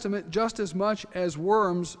Old Testament just as much as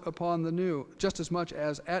worms upon the New, just as much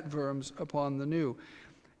as at worms upon the New.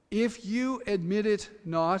 If you admit it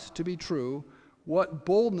not to be true, what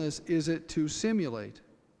boldness is it to simulate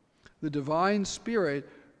the divine Spirit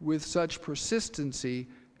with such persistency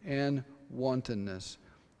and wantonness?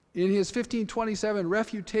 In his 1527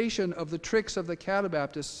 refutation of the tricks of the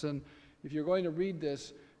Catabaptists, and if you're going to read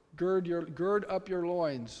this, gird up your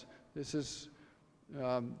loins. This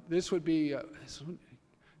would be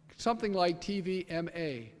something like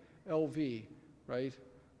TVMA, LV, right?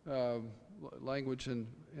 language and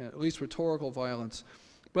at least rhetorical violence.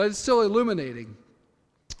 But it's still illuminating.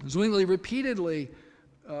 Zwingli repeatedly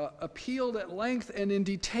appealed at length and in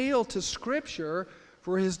detail to Scripture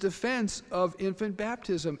for his defense of infant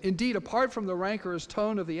baptism. Indeed, apart from the rancorous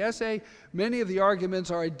tone of the essay, many of the arguments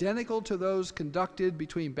are identical to those conducted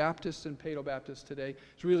between Baptists and Paedo-Baptists today.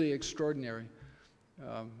 It's really extraordinary.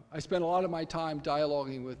 I spent a lot of my time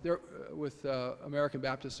dialoguing with American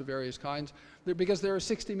Baptists of various kinds, because there are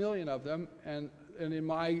 60 million of them, and in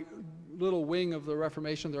my little wing of the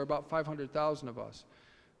Reformation, there are about 500,000 of us.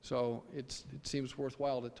 So it seems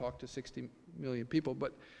worthwhile to talk to 60 million people,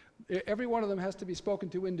 but every one of them has to be spoken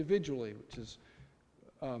to individually, which is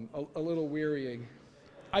a little wearying.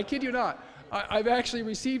 I kid you not. I've actually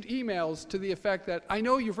received emails to the effect that, I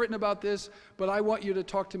know you've written about this, but I want you to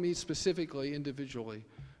talk to me specifically, individually,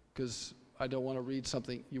 because I don't want to read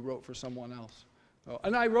something you wrote for someone else.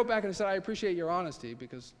 And I wrote back and I said, I appreciate your honesty,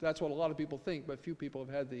 because that's what a lot of people think, but few people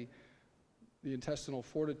have had the intestinal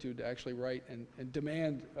fortitude to actually write and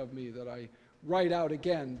demand of me that I write out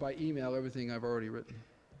again by email everything I've already written.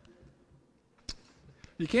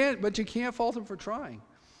 You can't fault him for trying.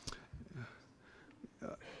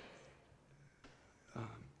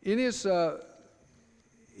 He's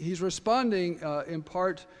responding in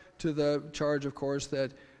part to the charge, of course,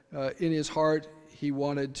 that in his heart he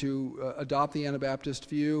wanted to adopt the Anabaptist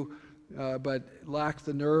view, but lacked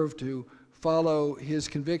the nerve to follow his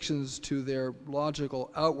convictions to their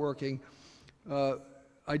logical outworking.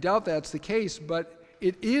 I doubt that's the case, but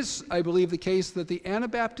it is, I believe, the case that the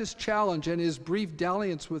Anabaptist challenge and his brief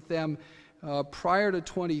dalliance with them prior to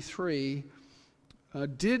 23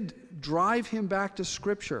 did drive him back to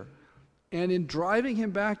Scripture. And in driving him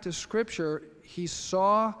back to Scripture, he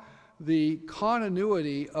saw the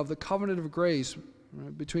continuity of the covenant of grace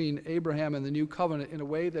between Abraham and the new covenant in a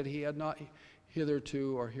way that he had not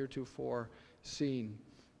hitherto or heretofore seen.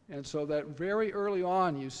 And so that very early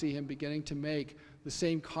on you see him beginning to make the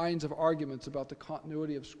same kinds of arguments about the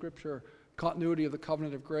continuity of Scripture, continuity of the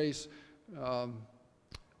covenant of grace,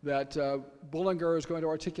 that Bullinger is going to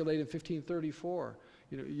articulate in 1534.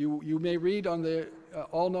 You may read on the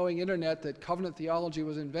all-knowing internet that covenant theology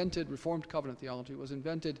was invented, Reformed covenant theology was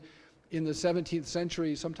invented in the 17th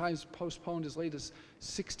century, sometimes postponed as late as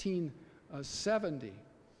 1670,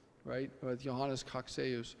 right, with Johannes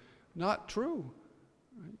Coxeus. Not true.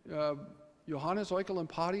 Johannes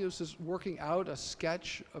Oecolampadius is working out a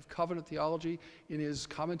sketch of covenant theology in his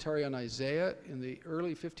commentary on Isaiah in the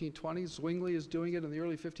early 1520s. Zwingli is doing it in the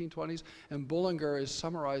early 1520s, and Bullinger is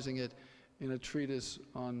summarizing it in a treatise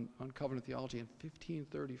on covenant theology in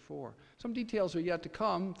 1534. Some details are yet to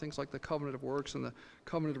come, things like the covenant of works and the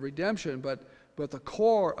covenant of redemption, but the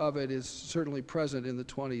core of it is certainly present in the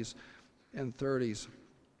 20s and 30s.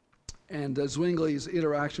 And Zwingli's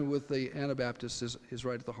interaction with the Anabaptists is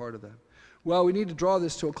right at the heart of that. Well, we need to draw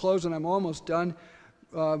this to a close, and I'm almost done.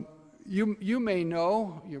 You may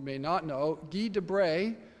know, you may not know, Guy de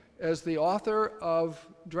Brès as the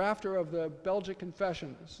drafter of the Belgic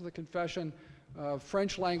Confession. This is the confession,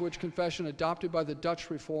 French language confession adopted by the Dutch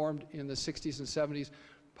Reformed in the 60s and 70s,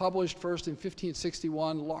 published first in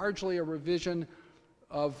 1561, largely a revision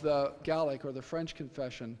of the Gallic or the French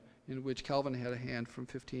confession in which Calvin had a hand from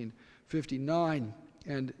 1559.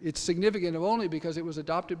 And it's significant only because it was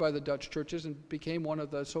adopted by the Dutch churches and became one of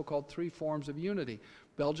the so-called three forms of unity.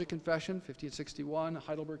 Belgic Confession, 1561,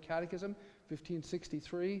 Heidelberg Catechism,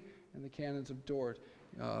 1563, and the Canons of Dort,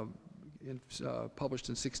 published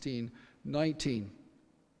in 1619.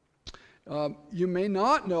 You may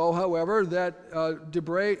not know, however, that de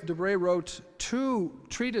Brès wrote two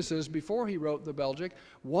treatises before he wrote the Belgic,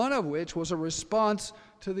 one of which was a response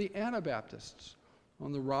to the Anabaptists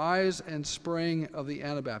on the rise and spring of the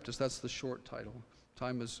Anabaptists. That's the short title.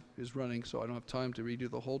 Time is running, so I don't have time to read you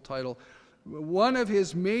the whole title. One of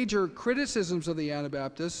his major criticisms of the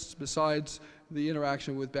Anabaptists, besides the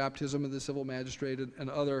interaction with baptism and the civil magistrate and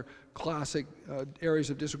other classic areas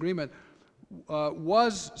of disagreement,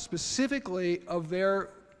 was specifically of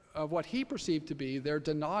what he perceived to be their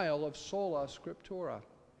denial of Sola Scriptura.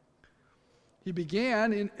 He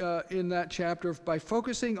began in that chapter by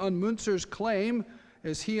focusing on Müntzer's claim,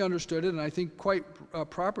 as he understood it, and I think quite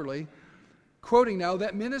properly, quoting now,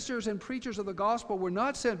 that ministers and preachers of the gospel were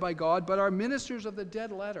not sent by God, but are ministers of the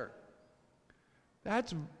dead letter.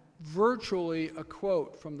 That's virtually a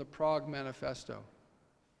quote from the Prague Manifesto.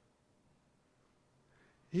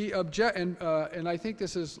 And I think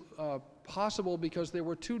this is possible because there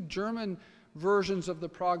were two German versions of the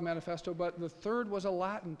Prague Manifesto, but the third was a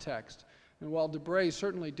Latin text. And while de Brès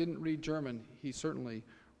certainly didn't read German, he certainly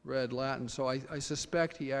read Latin. So I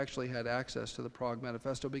suspect he actually had access to the Prague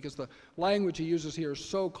Manifesto because the language he uses here is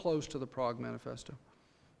so close to the Prague Manifesto.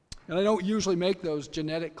 And I don't usually make those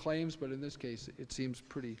genetic claims, but in this case it seems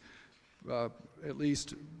pretty, at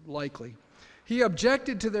least likely. He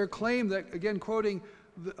objected to their claim that, again quoting,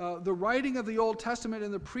 the writing of the Old Testament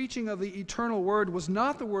and the preaching of the eternal word was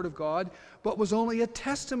not the word of God, but was only a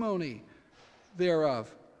testimony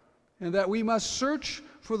thereof. And that we must search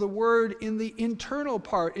for the word in the internal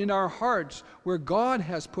part, in our hearts, where God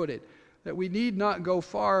has put it. That we need not go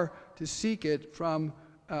far to seek it from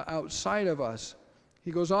outside of us.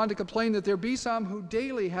 He goes on to complain that there be some who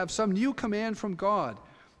daily have some new command from God.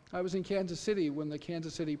 I was in Kansas City when the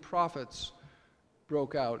Kansas City prophets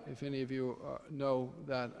broke out, if any of you know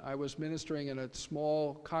that. I was ministering in a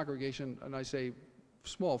small congregation, and I say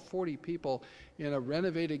small, 40 people, in a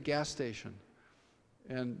renovated gas station.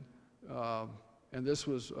 And this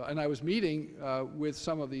was, and I was meeting with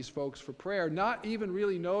some of these folks for prayer, not even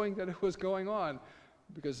really knowing that it was going on,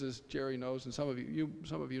 because as Jerry knows, and some of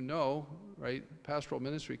you know, right, pastoral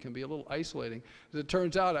ministry can be a little isolating. As it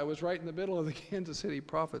turns out, I was right in the middle of the Kansas City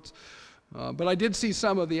prophets. But I did see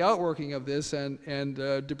some of the outworking of this, and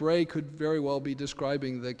DeBray could very well be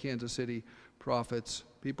describing the Kansas City prophets.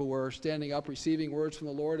 People were standing up, receiving words from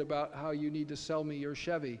the Lord about how you need to sell me your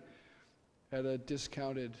Chevy at a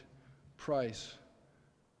discounted price.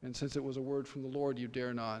 And since it was a word from the Lord, you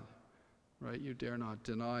dare not, right? You dare not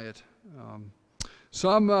deny it.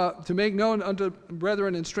 Some, to make known unto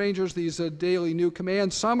brethren and strangers these daily new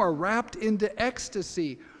commands, some are wrapped into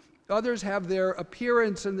ecstasy. Others have their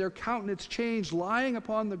appearance and their countenance changed, lying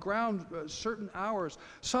upon the ground certain hours.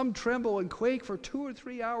 Some tremble and quake for 2 or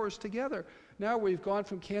 3 hours together. Now we've gone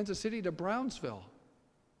from Kansas City to Brownsville.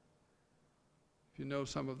 If you know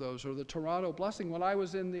some of those. Or the Toronto Blessing. When I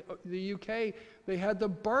was in the UK, they had the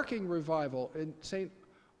barking revival in St.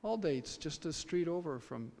 Aldate's, just a street over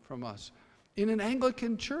from us. In an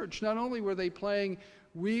Anglican church, not only were they playing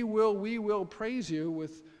We Will Praise You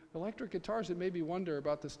with electric guitars that made me wonder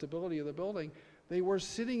about the stability of the building, they were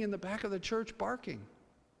sitting in the back of the church barking.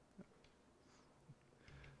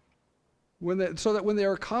 So that when they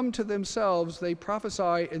are come to themselves, they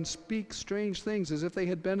prophesy and speak strange things as if they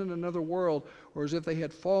had been in another world, or as if they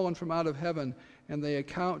had fallen from out of heaven, and they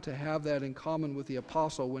account to have that in common with the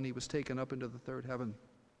apostle when he was taken up into the third heaven.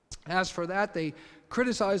 As for that, they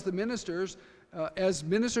criticize the ministers as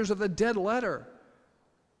ministers of the dead letter.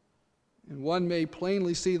 And one may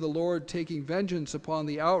plainly see the Lord taking vengeance upon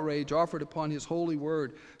the outrage offered upon his holy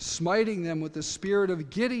word, smiting them with the spirit of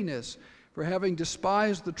giddiness for having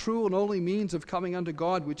despised the true and only means of coming unto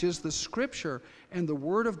God, which is the Scripture and the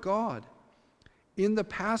Word of God. In the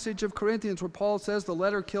passage of Corinthians where Paul says the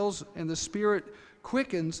letter kills and the Spirit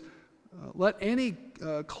quickens, let any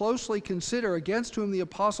closely consider against whom the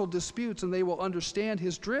apostle disputes, and they will understand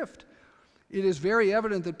his drift. It is very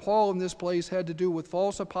evident that Paul in this place had to do with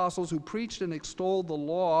false apostles who preached and extolled the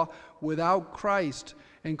law without Christ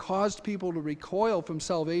and caused people to recoil from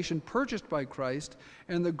salvation purchased by Christ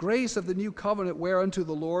and the grace of the new covenant whereunto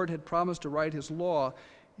the Lord had promised to write his law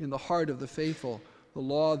in the heart of the faithful, the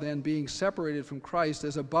law then being separated from Christ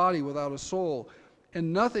as a body without a soul,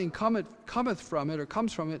 and nothing cometh from it or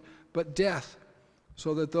comes from it but death,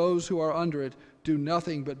 so that those who are under it do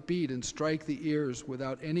nothing but beat and strike the ears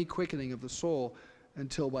without any quickening of the soul,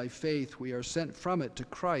 until by faith we are sent from it to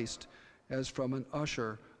Christ as from an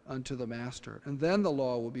usher unto the master. And then the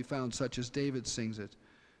law will be found such as David sings it,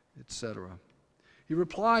 etc.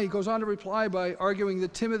 He goes on to reply by arguing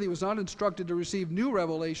that Timothy was not instructed to receive new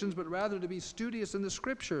revelations, but rather to be studious in the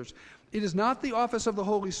Scriptures. It is not the office of the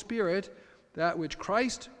Holy Spirit, that which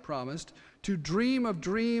Christ promised, to dream of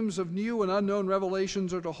dreams of new and unknown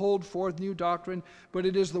revelations or to hold forth new doctrine, but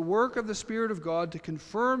it is the work of the Spirit of God to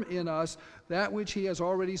confirm in us that which he has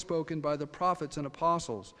already spoken by the prophets and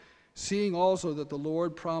apostles, seeing also that the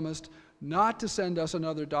Lord promised not to send us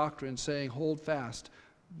another doctrine, saying, hold fast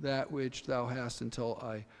that which thou hast until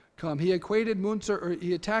I come. He attacked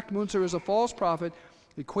Müntzer as a false prophet,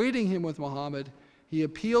 equating him with Muhammad. He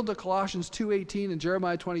appealed to Colossians 2:18 and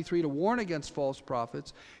Jeremiah 23 to warn against false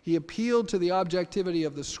prophets. He appealed to the objectivity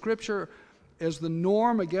of the Scripture as the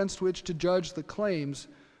norm against which to judge the claims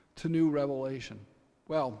to new revelation.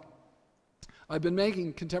 Well, I've been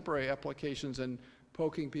making contemporary applications and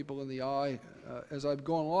poking people in the eye as I've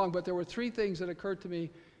gone along, but there were 3 things that occurred to me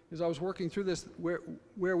as I was working through this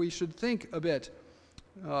where we should think a bit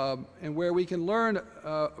and where we can learn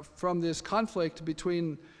from this conflict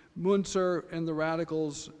between Müntzer and the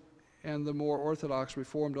radicals and the more orthodox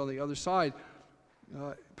Reformed on the other side.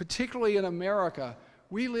 Particularly in America,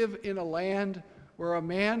 we live in a land where a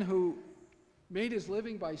man who made his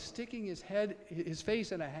living by sticking his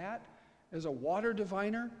face in a hat as a water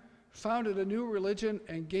diviner, founded a new religion,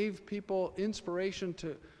 and gave people inspiration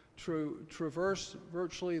to traverse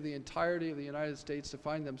virtually the entirety of the United States to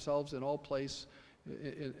find themselves of all places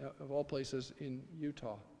in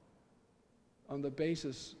Utah on the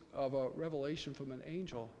basis of a revelation from an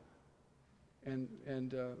angel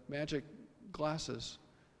and magic glasses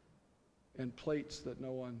and plates that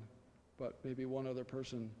no one but maybe one other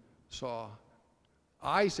person saw.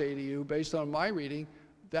 I say to you, based on my reading,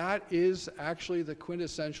 that is actually the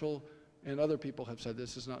quintessential, and other people have said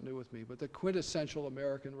this is not new with me, but the quintessential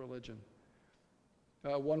American religion.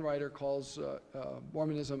 One writer calls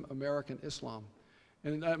Mormonism American Islam.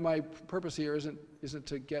 And my purpose here isn't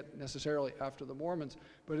to get necessarily after the Mormons,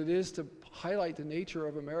 but it is to highlight the nature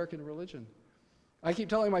of American religion. I keep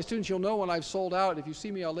telling my students, you'll know when I've sold out if you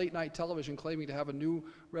see me on late night television claiming to have a new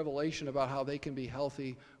revelation about how they can be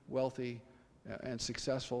healthy, wealthy, and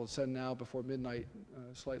successful. It's said now before midnight,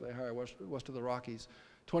 slightly higher west of the Rockies.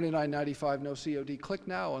 $29.95, no COD. Click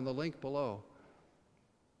now on the link below.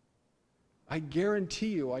 I guarantee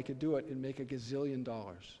you I could do it and make $1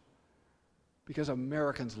 gazillion because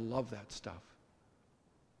Americans love that stuff.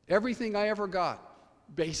 Everything I ever got,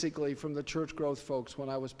 basically from the church growth folks when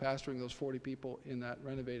I was pastoring those 40 people in that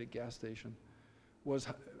renovated gas station, was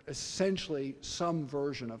essentially some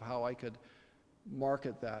version of how I could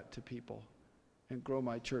market that to people and grow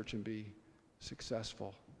my church and be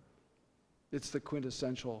successful. It's the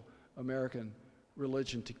quintessential American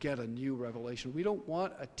religion to get a new revelation. We don't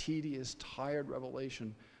want a tedious, tired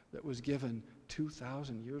revelation that was given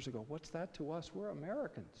 2,000 years ago. What's that to us? We're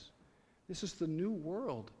Americans. This is the new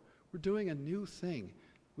world. We're doing a new thing.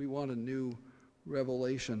 We want a new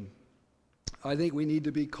revelation. I think we need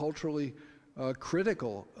to be culturally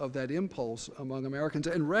critical of that impulse among Americans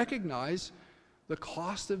and recognize the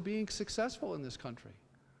cost of being successful in this country.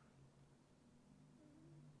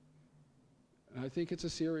 And I think it's a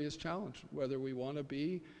serious challenge, whether we want to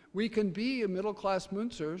be. We can be a middle-class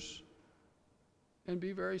Müntzers and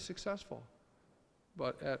be very successful,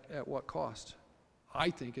 but at what cost? I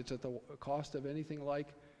think it's at the cost of anything like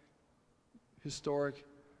historic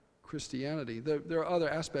Christianity. There are other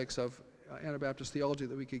aspects of Anabaptist theology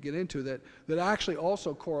that we could get into that actually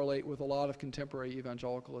also correlate with a lot of contemporary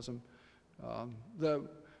evangelicalism.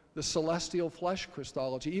 The celestial flesh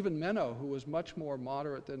Christology, even Menno, who was much more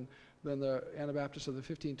moderate than the Anabaptists of the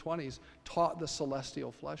 1520s, taught the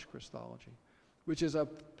celestial flesh Christology, which is a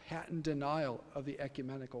patent denial of the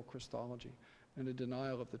ecumenical Christology and a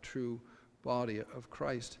denial of the true body of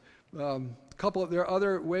Christ. There are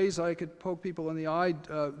other ways I could poke people in the eye.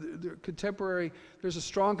 There's a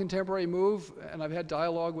strong contemporary move, and I've had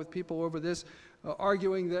dialogue with people over this,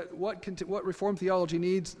 arguing that what Reformed theology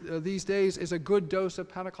needs these days is a good dose of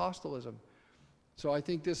Pentecostalism. So I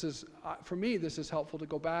think this is, for me, this is helpful to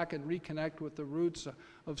go back and reconnect with the roots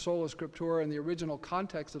of Sola Scriptura and the original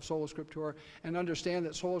context of Sola Scriptura, and understand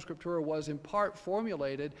that Sola Scriptura was in part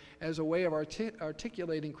formulated as a way of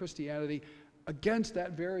articulating Christianity against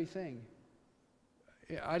that very thing.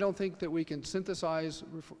 I don't think that we can synthesize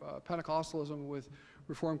Pentecostalism with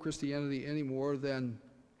Reformed Christianity any more than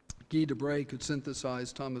Guy de Bray could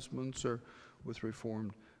synthesize Thomas Müntzer with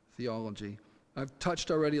Reformed theology. I've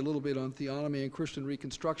touched already a little bit on theonomy and Christian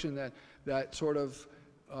reconstruction, that sort of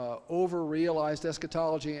over-realized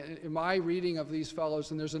eschatology. In my reading of these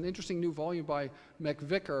fellows, and there's an interesting new volume by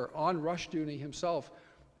McVicker on Rushdoony himself,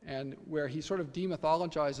 and where he sort of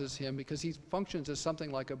demythologizes him because he functions as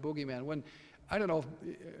something like a boogeyman. I don't know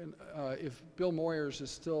if Bill Moyers is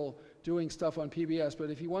still doing stuff on PBS, but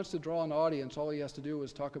if he wants to draw an audience, all he has to do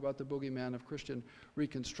is talk about the boogeyman of Christian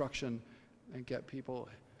reconstruction and get people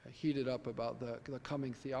heated up about the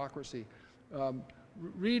coming theocracy.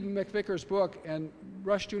 Read McVicker's book, and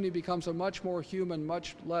Rushdoony becomes a much more human,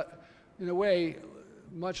 in a way,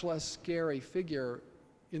 much less scary figure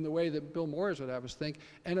in the way that Bill Moyers would have us think,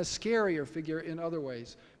 and a scarier figure in other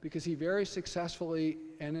ways, because he very successfully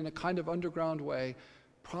and in a kind of underground way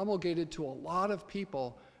promulgated to a lot of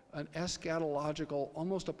people an eschatological,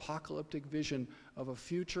 almost apocalyptic vision of a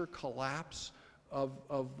future collapse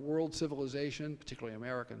of world civilization, particularly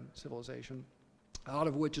American civilization, out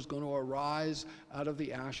of which is going to arise out of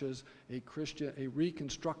the ashes a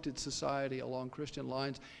reconstructed society along Christian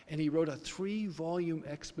lines. And he wrote a 3-volume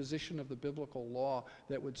exposition of the biblical law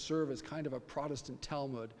that would serve as kind of a Protestant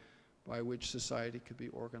Talmud by which society could be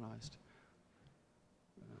organized.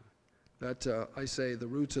 I say the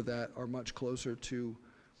roots of that are much closer to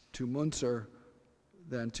Müntzer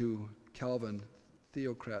than to Calvin,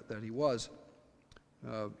 theocrat that he was.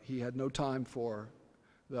 He had no time for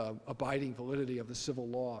the abiding validity of the civil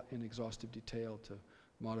law in exhaustive detail to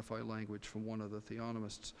modify language from one of the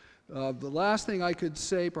theonomists. The last thing I could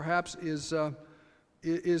say perhaps is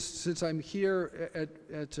since I'm here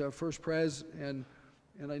at First Pres and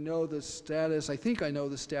I know the status, I think I know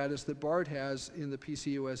the status that BART has in the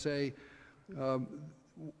PCUSA,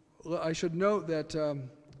 I should note that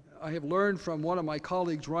I have learned from one of my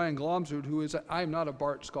colleagues, Ryan Glomsrud, who is, I'm not a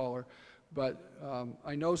BART scholar, but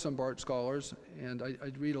I know some BART scholars, and I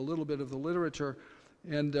read a little bit of the literature.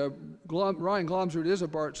 And Ryan Glomsrud is a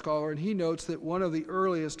BART scholar, and he notes that one of the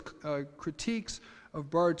earliest critiques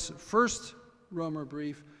of BART's first Romer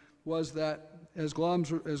brief was that, as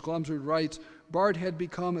Glomsrud writes, BART had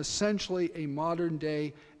become essentially a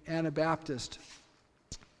modern-day Anabaptist.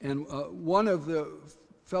 And one of the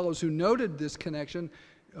fellows who noted this connection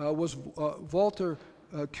was Walter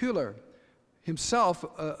Kühler, himself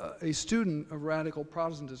a student of radical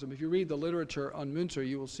Protestantism. If you read the literature on Müntzer,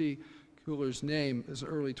 you will see Kühler's name as an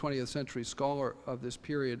early 20th century scholar of this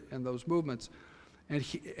period and those movements.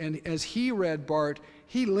 And as he read BART,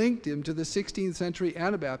 he linked him to the 16th century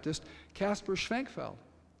Anabaptist Caspar Schwenkfeld.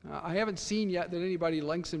 I haven't seen yet that anybody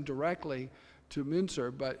links him directly to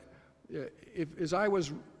Müntzer, but as I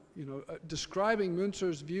was describing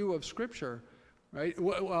Müntzer's view of Scripture, right?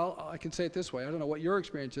 Well, I can say it this way. I don't know what your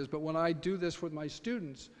experience is, but when I do this with my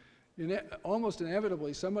students, almost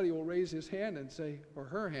inevitably somebody will raise his hand and say, or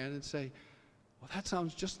her hand and say, well, that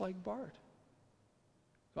sounds just like BART.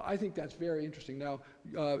 So I think that's very interesting. Now,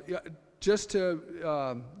 just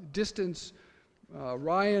to distance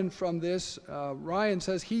Ryan from this, Ryan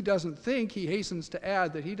says he hastens to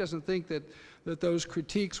add that he doesn't think that those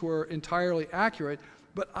critiques were entirely accurate,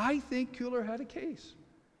 but I think Kühler had a case.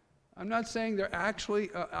 I'm not saying they're actually,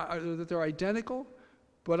 that they're identical,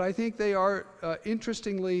 but I think they are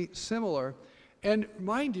interestingly similar. And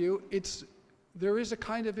mind you, there is a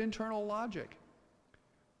kind of internal logic.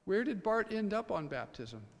 Where did BART end up on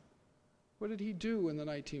baptism? What did he do in the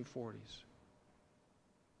 1940s?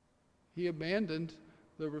 He abandoned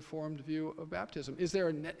the Reformed view of baptism. Is there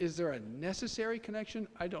a necessary connection?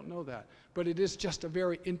 I don't know that. But it is just a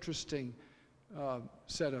very interesting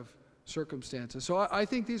set of circumstances. So I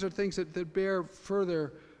think these are things that bear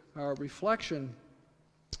further reflection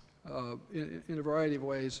in a variety of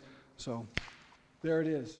ways. So there it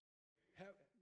is.